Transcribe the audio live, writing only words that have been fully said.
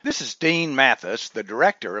This is Dean Mathis, the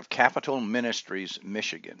director of Capitol Ministries,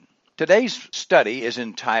 Michigan. Today's study is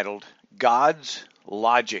entitled God's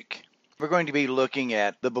Logic. We're going to be looking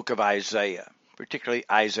at the book of Isaiah, particularly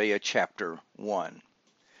Isaiah chapter 1.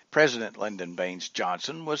 President Lyndon Baines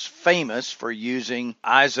Johnson was famous for using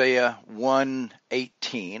Isaiah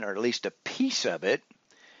 1:18, or at least a piece of it,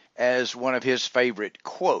 as one of his favorite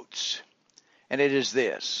quotes. And it is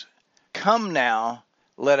this: "Come now,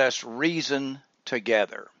 let us reason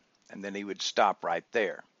together." And then he would stop right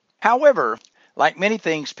there. However, like many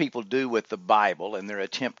things people do with the Bible in their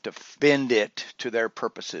attempt to bend it to their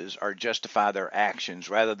purposes or justify their actions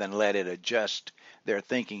rather than let it adjust their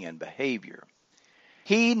thinking and behavior,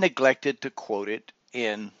 he neglected to quote it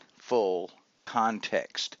in full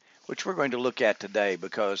context, which we're going to look at today,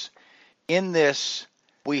 because in this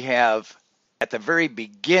we have, at the very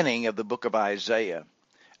beginning of the book of Isaiah,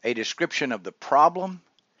 a description of the problem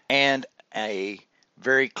and a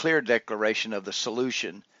very clear declaration of the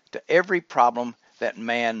solution to every problem that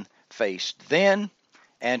man faced then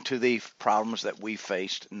and to the problems that we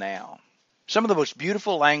faced now. Some of the most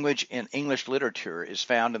beautiful language in English literature is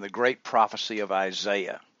found in the great prophecy of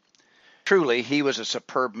Isaiah. Truly, he was a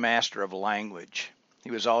superb master of language. He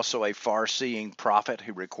was also a far-seeing prophet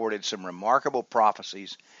who recorded some remarkable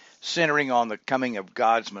prophecies centering on the coming of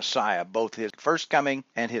God's Messiah, both his first coming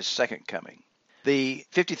and his second coming. The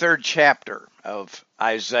 53rd chapter of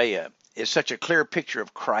Isaiah is such a clear picture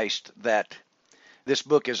of Christ that this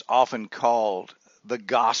book is often called the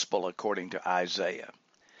Gospel according to Isaiah.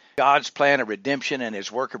 God's plan of redemption and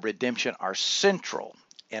his work of redemption are central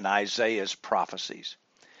in Isaiah's prophecies.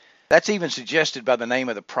 That's even suggested by the name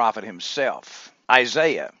of the prophet himself,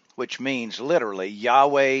 Isaiah, which means literally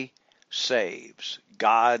Yahweh saves,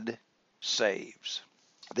 God saves.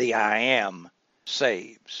 The I Am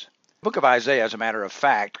saves. The book of Isaiah, as a matter of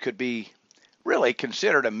fact, could be really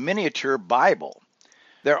considered a miniature Bible.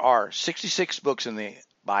 There are 66 books in the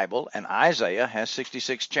Bible, and Isaiah has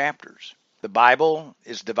 66 chapters. The Bible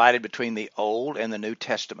is divided between the Old and the New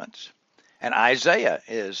Testaments, and Isaiah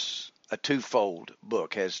is a twofold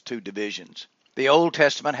book, has two divisions. The Old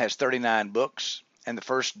Testament has 39 books, and the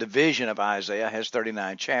first division of Isaiah has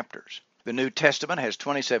 39 chapters. The New Testament has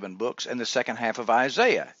 27 books, and the second half of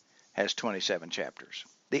Isaiah has 27 chapters.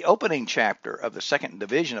 The opening chapter of the second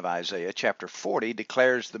division of Isaiah, chapter 40,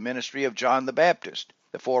 declares the ministry of John the Baptist,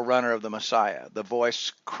 the forerunner of the Messiah, the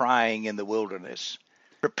voice crying in the wilderness,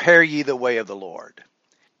 "Prepare ye the way of the Lord."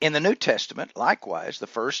 In the New Testament, likewise, the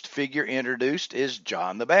first figure introduced is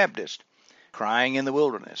John the Baptist, crying in the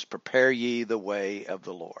wilderness, "Prepare ye the way of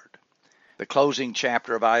the Lord." The closing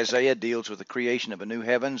chapter of Isaiah deals with the creation of a new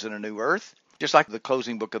heavens and a new earth, just like the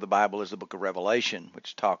closing book of the Bible is the book of Revelation,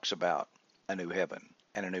 which talks about a new heaven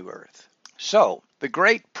and a new earth. So, the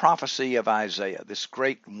great prophecy of Isaiah, this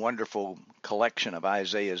great wonderful collection of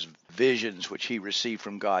Isaiah's visions which he received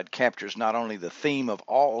from God, captures not only the theme of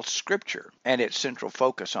all Scripture and its central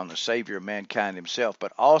focus on the Savior of mankind himself,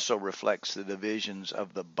 but also reflects the divisions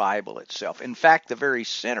of the Bible itself. In fact, the very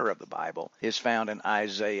center of the Bible is found in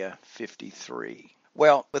Isaiah 53.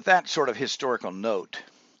 Well, with that sort of historical note,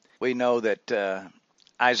 we know that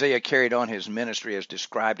Isaiah carried on his ministry as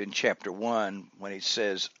described in chapter 1 when he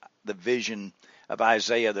says the vision of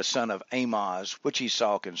Isaiah the son of Amoz, which he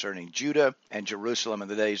saw concerning Judah and Jerusalem in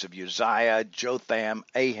the days of Uzziah, Jotham,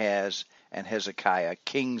 Ahaz, and Hezekiah,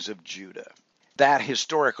 kings of Judah. That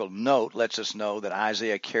historical note lets us know that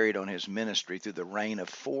Isaiah carried on his ministry through the reign of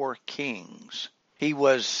 4 kings. He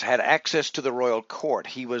had access to the royal court.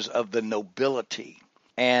 He was of the nobility.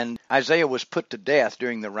 And Isaiah was put to death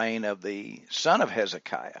during the reign of the son of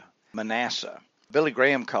Hezekiah, Manasseh. Billy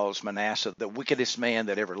Graham calls Manasseh the wickedest man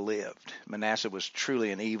that ever lived. Manasseh was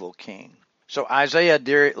truly an evil king. So Isaiah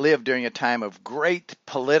lived during a time of great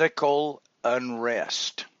political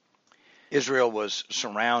unrest. Israel was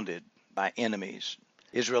surrounded by enemies.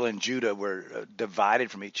 Israel and Judah were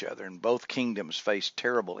divided from each other, and both kingdoms faced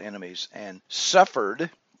terrible enemies and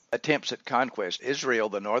suffered attempts at conquest. Israel,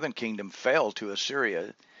 the northern kingdom, fell to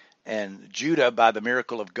Assyria, and Judah, by the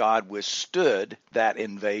miracle of God, withstood that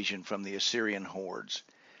invasion from the Assyrian hordes.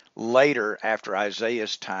 Later, after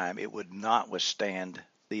Isaiah's time, it would not withstand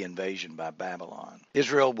the invasion by Babylon.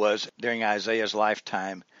 Israel was, during Isaiah's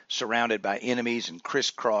lifetime, surrounded by enemies and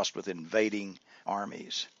crisscrossed with invading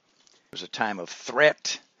armies. It was a time of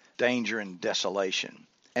threat, danger, and desolation.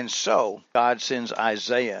 And so, God sends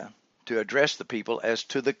Isaiah to address the people as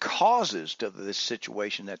to the causes to this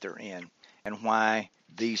situation that they're in and why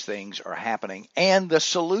these things are happening and the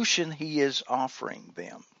solution he is offering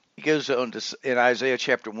them. He goes on to, in Isaiah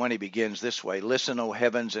chapter 1, he begins this way: "Listen, O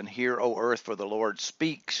heavens, and hear, O earth, for the Lord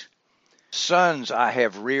speaks. Sons I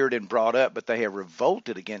have reared and brought up, but they have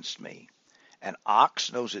revolted against me. An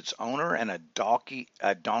ox knows its owner, and a donkey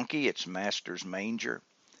its master's manger.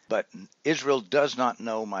 But Israel does not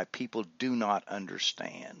know, my people do not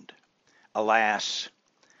understand. Alas,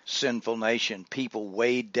 sinful nation, people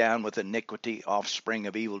weighed down with iniquity, offspring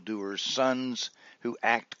of evildoers, sons who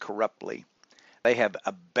act corruptly. They have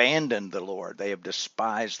abandoned the Lord. They have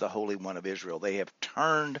despised the Holy One of Israel. They have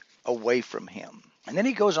turned away from him. And then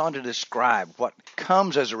he goes on to describe what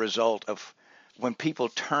comes as a result of when people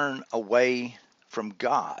turn away from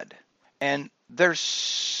God. And there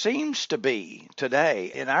seems to be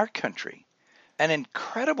today in our country an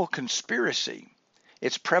incredible conspiracy.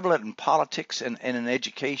 It's prevalent in politics and in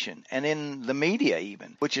education and in the media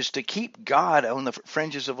even, which is to keep God on the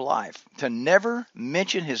fringes of life, to never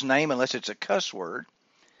mention his name unless it's a cuss word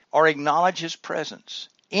or acknowledge his presence.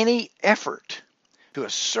 Any effort to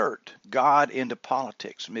assert God into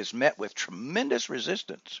politics is met with tremendous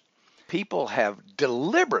resistance. People have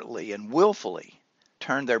deliberately and willfully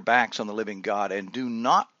turned their backs on the living God and do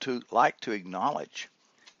not like to acknowledge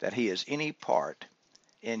that he has any part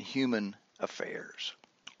in human affairs.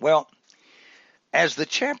 Well, as the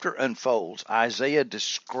chapter unfolds, Isaiah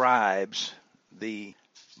describes the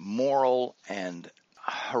moral and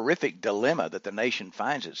horrific dilemma that the nation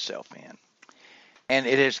finds itself in. And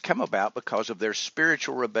it has come about because of their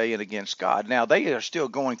spiritual rebellion against God. Now, they are still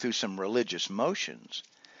going through some religious motions,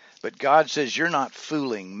 but God says, you're not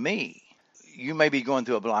fooling me. You may be going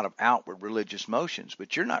through a lot of outward religious motions,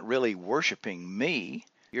 but you're not really worshiping me.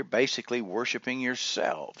 You're basically worshiping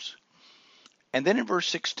yourselves. And then in verse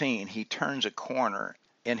 16, he turns a corner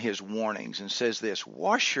in his warnings and says this,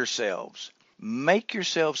 wash yourselves, make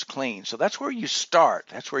yourselves clean. So that's where you start.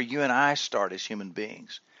 That's where you and I start as human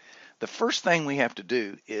beings. The first thing we have to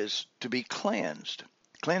do is to be cleansed.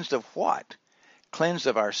 Cleansed of what? Cleansed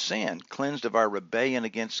of our sin, cleansed of our rebellion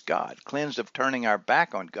against God, cleansed of turning our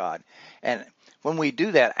back on God. And when we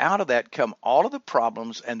do that, out of that come all of the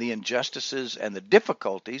problems and the injustices and the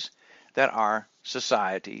difficulties that our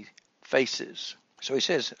society faces. So he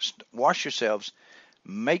says, wash yourselves,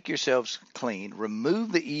 make yourselves clean,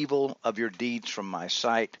 remove the evil of your deeds from my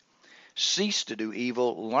sight, cease to do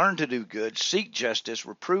evil, learn to do good, seek justice,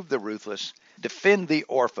 reprove the ruthless, defend the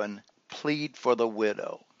orphan, plead for the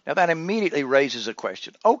widow. Now that immediately raises a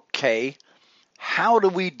question. Okay, how do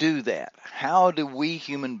we do that? How do we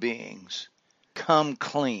human beings come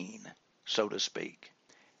clean, so to speak?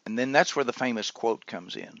 And then that's where the famous quote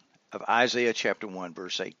comes in of Isaiah chapter 1,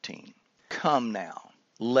 verse 18. Come now,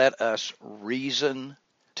 let us reason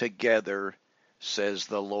together, says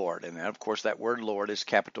the Lord. And of course that word Lord is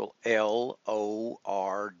capital L-O-R-D,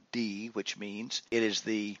 which means it is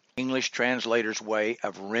the English translator's way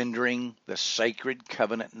of rendering the sacred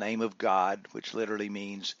covenant name of God, which literally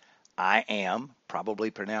means I am,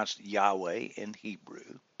 probably pronounced Yahweh in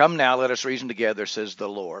Hebrew. Come now, let us reason together, says the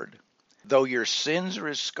Lord. Though your sins are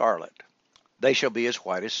as scarlet, they shall be as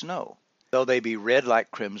white as snow. Though they be red like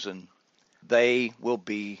crimson, they will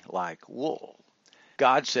be like wool.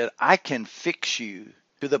 God said, I can fix you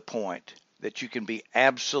to the point that you can be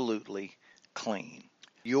absolutely clean.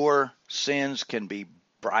 Your sins can be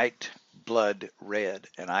bright blood red,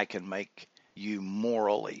 and I can make you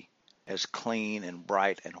morally as clean and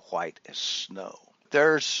bright and white as snow.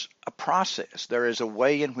 There's a process. There is a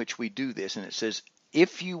way in which we do this, and it says,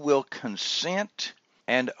 if you will consent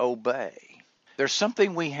and obey. There's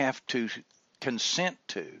something we have to consent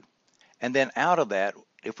to, and then out of that,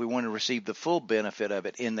 if we want to receive the full benefit of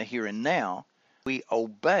it in the here and now, we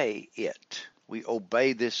obey it. We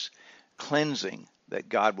obey this cleansing that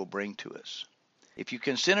God will bring to us. If you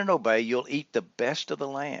consent and obey, you'll eat the best of the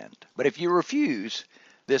land. But if you refuse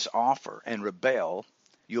this offer and rebel,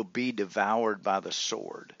 you'll be devoured by the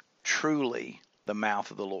sword. Truly, the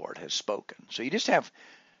mouth of the Lord has spoken. So you just have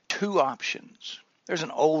two options. There's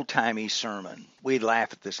an old-timey sermon. We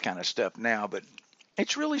laugh at this kind of stuff now, but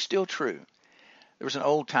it's really still true. There was an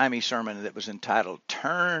old-timey sermon that was entitled,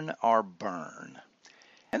 Turn or Burn.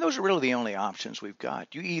 And those are really the only options we've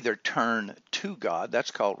got. You either turn to God,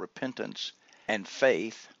 that's called repentance and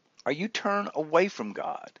faith, or you turn away from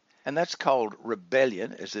God, and that's called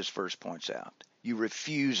rebellion, as this verse points out. You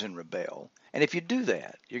refuse and rebel. And if you do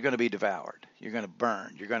that, you're going to be devoured. You're going to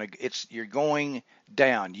burn. You're going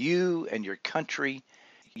down. You and your country,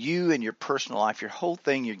 you and your personal life, your whole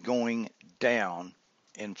thing, you're going down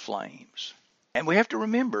in flames. And we have to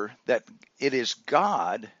remember that it is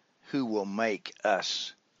God who will make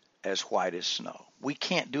us as white as snow. We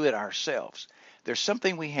can't do it ourselves. There's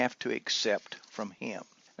something we have to accept from him.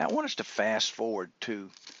 Now, I want us to fast forward to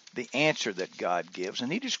the answer that God gives.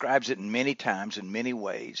 And he describes it many times in many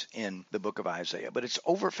ways in the book of Isaiah. But it's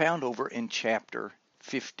found over in chapter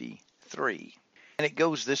 53. And it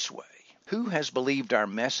goes this way. Who has believed our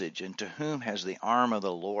message, and to whom has the arm of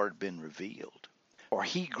the Lord been revealed? For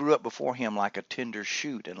he grew up before him like a tender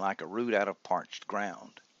shoot, and like a root out of parched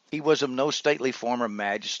ground. He was of no stately form or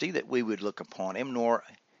majesty that we would look upon him, nor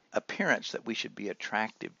appearance that we should be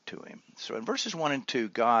attractive to him. So in verses 1 and 2,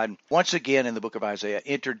 God, once again in the book of Isaiah,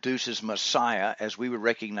 introduces Messiah as we would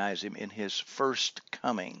recognize him in his first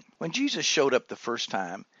coming. When Jesus showed up the first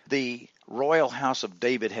time, the royal house of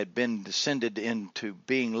David had been descended into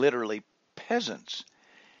being literally peasants.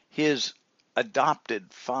 His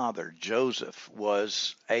adopted father, Joseph,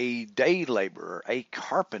 was a day laborer, a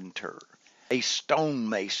carpenter, a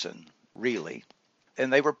stonemason, really.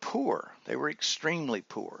 And they were poor. They were extremely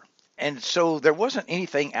poor. And so there wasn't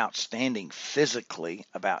anything outstanding physically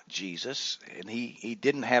about Jesus, and he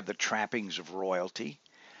didn't have the trappings of royalty,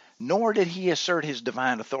 nor did he assert his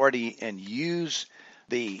divine authority and use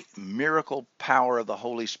the miracle power of the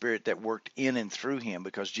Holy Spirit that worked in and through him,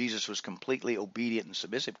 because Jesus was completely obedient and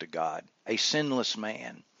submissive to God, a sinless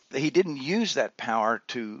man. He didn't use that power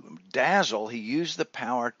to dazzle. He used the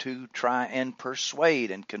power to try and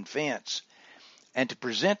persuade and convince, and to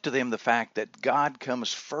present to them the fact that God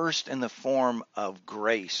comes first in the form of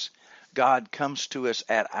grace. God comes to us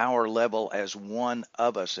at our level as one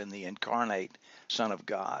of us in the incarnate Son of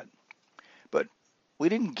God. But we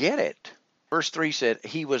didn't get it. Verse 3 said,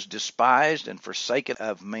 he was despised and forsaken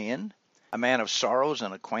of men, a man of sorrows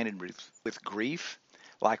and acquainted with grief,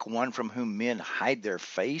 like one from whom men hide their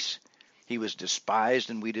face. He was despised,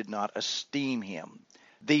 and we did not esteem him.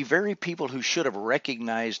 The very people who should have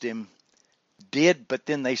recognized him did, but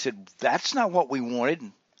then they said, that's not what we wanted.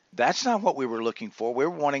 That's not what we were looking for. We're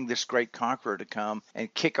wanting this great conqueror to come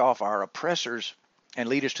and kick off our oppressors and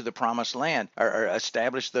lead us to the promised land, or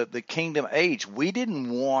establish the kingdom age. We didn't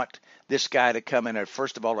want this guy to come in and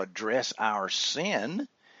first of all address our sin.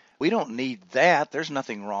 We don't need that. There's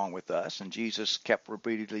nothing wrong with us. And Jesus kept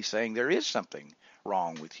repeatedly saying, there is something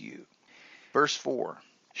wrong with you. Verse 4,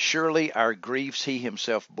 surely our griefs he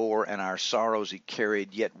himself bore, and our sorrows he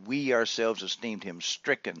carried, yet we ourselves esteemed him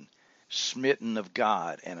stricken, smitten of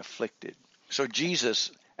God, and afflicted. So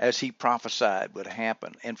Jesus, as he prophesied would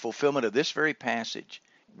happen, in fulfillment of this very passage,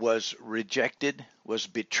 was rejected, was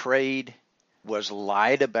betrayed, was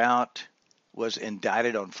lied about, was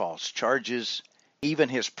indicted on false charges. Even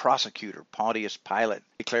his prosecutor, Pontius Pilate,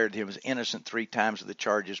 declared him as innocent 3 times of the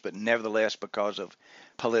charges, but nevertheless, because of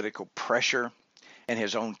political pressure and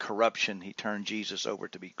his own corruption, he turned Jesus over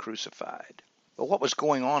to be crucified. But what was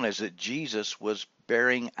going on is that Jesus was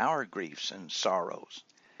bearing our griefs and sorrows.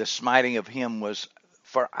 The smiting of him was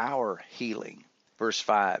for our healing. Verse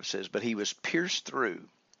 5 says, but he was pierced through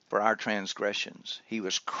for our transgressions. He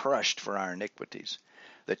was crushed for our iniquities.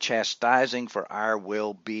 The chastising for our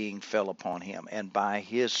well-being fell upon him, and by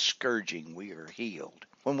his scourging we are healed.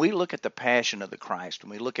 When we look at the passion of the Christ,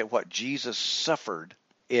 when we look at what Jesus suffered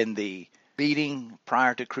in the beating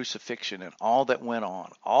prior to crucifixion and all that went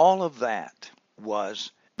on, all of that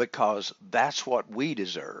was because that's what we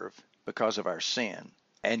deserve because of our sin.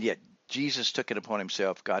 And yet Jesus took it upon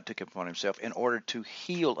himself, God took it upon himself in order to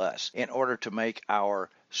heal us, in order to make our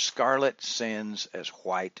scarlet sins as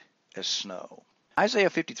white as snow. Isaiah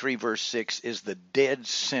 53 verse 6 is the dead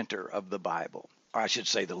center of the Bible, or I should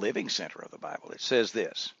say the living center of the Bible. It says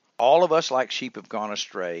this, all of us like sheep have gone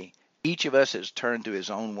astray, each of us has turned to his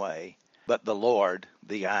own way, but the Lord,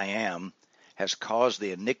 the I Am, has caused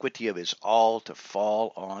the iniquity of his all to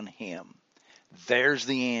fall on him. There's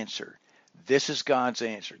the answer. This is God's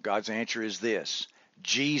answer. God's answer is this: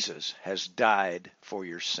 Jesus has died for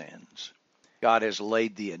your sins. God has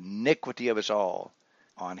laid the iniquity of us all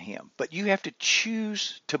on him. But you have to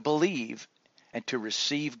choose to believe and to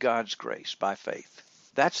receive God's grace by faith.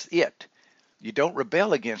 That's it. You don't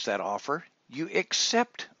rebel against that offer. You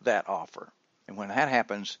accept that offer. And when that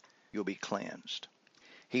happens, you'll be cleansed.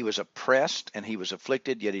 He was oppressed and he was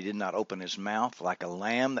afflicted, yet he did not open his mouth, like a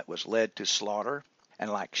lamb that was led to slaughter,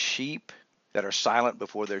 and like sheep that are silent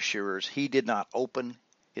before their shearers, he did not open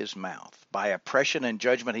his mouth. By oppression and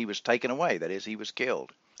judgment he was taken away, that is, he was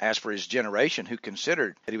killed. As for his generation, who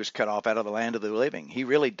considered that he was cut off out of the land of the living, he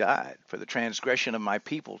really died for the transgression of my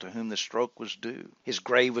people, to whom the stroke was due. His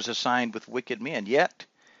grave was assigned with wicked men, yet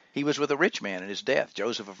he was with a rich man in his death.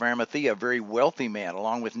 Joseph of Arimathea, a very wealthy man,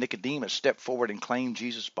 along with Nicodemus, stepped forward and claimed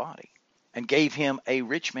Jesus' body and gave him a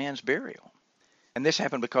rich man's burial. And this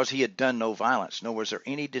happened because he had done no violence, nor was there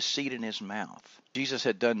any deceit in his mouth. Jesus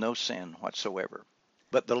had done no sin whatsoever.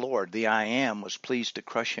 But the Lord, the I Am, was pleased to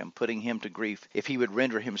crush him, putting him to grief, if he would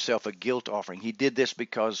render himself a guilt offering. He did this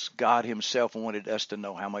because God himself wanted us to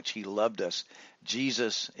know how much he loved us.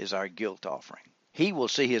 Jesus is our guilt offering. He will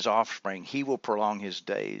see his offspring. He will prolong his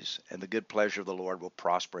days, and the good pleasure of the Lord will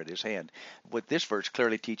prosper at his hand. What this verse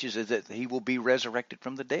clearly teaches is that he will be resurrected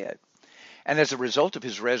from the dead. And as a result of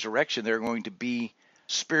his resurrection, there are going to be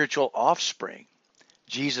spiritual offspring.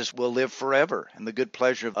 Jesus will live forever, and the good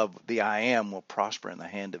pleasure of the I Am will prosper in the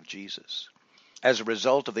hand of Jesus. As a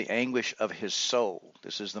result of the anguish of his soul,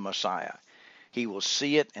 this is the Messiah, he will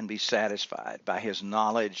see it and be satisfied. By his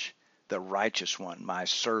knowledge, the righteous one, my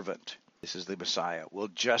servant, this is the Messiah, will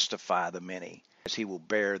justify the many, as he will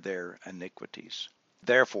bear their iniquities.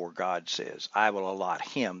 Therefore, God says, I will allot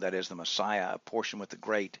him, that is the Messiah, a portion with the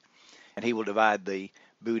great, and he will divide the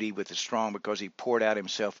booty with the strong, because he poured out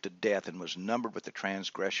himself to death and was numbered with the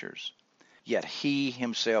transgressors. Yet he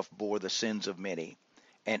himself bore the sins of many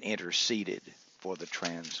and interceded for the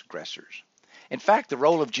transgressors. In fact, the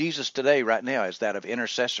role of Jesus today, right now, is that of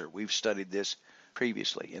intercessor. We've studied this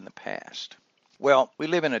previously in the past. Well, we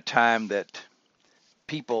live in a time that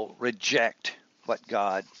people reject what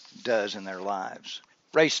God does in their lives.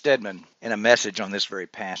 Ray Stedman, in a message on this very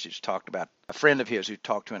passage, talked about a friend of his who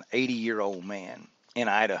talked to an 80-year-old man in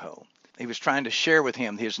Idaho. He was trying to share with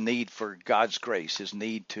him his need for God's grace, his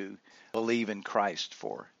need to believe in Christ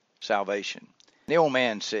for salvation. The old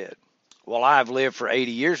man said, well, I've lived for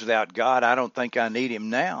 80 years without God. I don't think I need him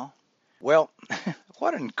now. Well,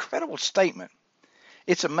 what an incredible statement.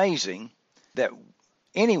 It's amazing that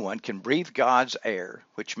anyone can breathe God's air,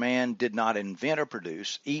 which man did not invent or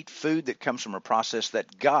produce, eat food that comes from a process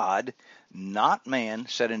that God, not man,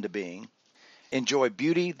 set into being, enjoy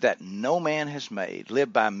beauty that no man has made,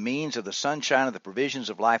 live by means of the sunshine of the provisions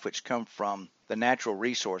of life which come from the natural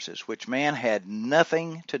resources, which man had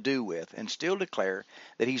nothing to do with, and still declare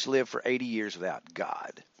that he's lived for 80 years without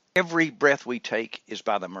God. Every breath we take is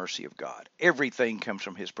by the mercy of God. Everything comes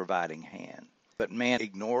from his providing hand. But man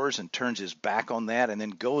ignores and turns his back on that and then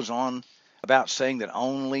goes on about saying that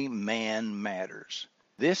only man matters.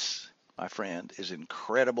 This, my friend, is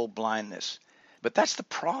incredible blindness. But that's the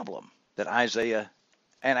problem that Isaiah,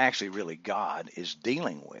 and actually really God, is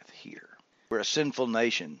dealing with here. We're a sinful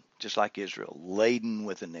nation, just like Israel, laden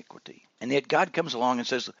with iniquity. And yet God comes along and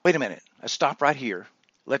says, wait a minute, let's stop right here.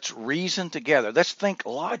 Let's reason together. Let's think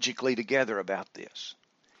logically together about this.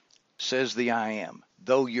 Says the I Am,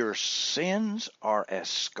 though your sins are as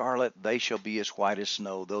scarlet, they shall be as white as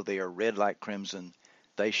snow. Though they are red like crimson,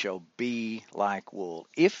 they shall be like wool.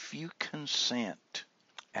 If you consent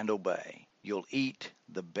and obey, you'll eat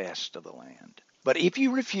the best of the land. But if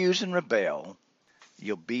you refuse and rebel,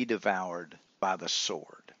 you'll be devoured by the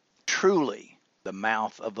sword. Truly, the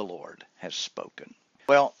mouth of the Lord has spoken.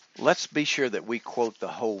 Well, let's be sure that we quote the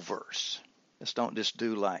whole verse. Let's don't just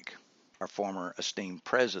do like our former esteemed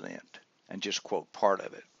president and just quote part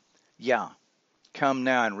of it. Yeah, come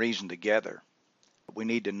now and reason together. But we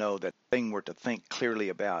need to know that the thing we're to think clearly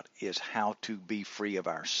about is how to be free of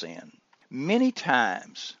our sin. Many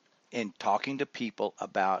times in talking to people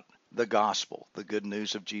about the gospel, the good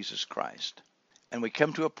news of Jesus Christ, and we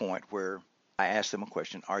come to a point where I ask them a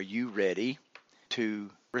question, are you ready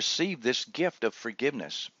to receive this gift of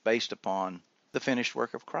forgiveness based upon the finished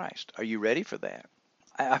work of Christ? Are you ready for that?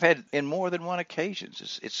 I've had in more than one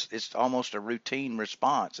occasions, it's almost a routine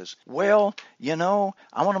response. It's, well,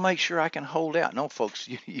 I want to make sure I can hold out. No, folks,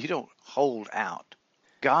 you don't hold out.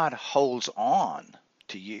 God holds on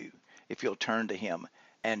to you if you'll turn to him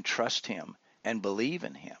and trust him and believe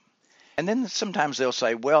in him. And then sometimes they'll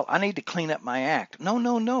say, well, I need to clean up my act.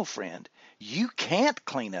 No, friend. You can't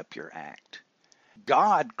clean up your act.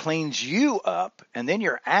 God cleans you up, and then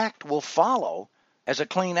your act will follow as a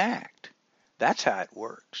clean act. That's how it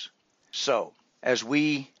works. So, as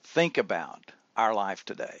we think about our life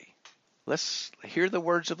today, let's hear the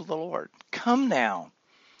words of the Lord. Come now,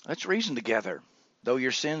 let's reason together. Though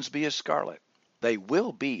your sins be as scarlet, they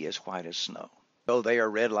will be as white as snow. Though they are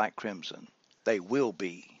red like crimson, they will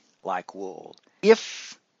be like wool,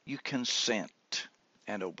 if you consent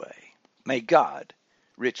and obey. May God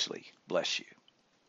richly bless you.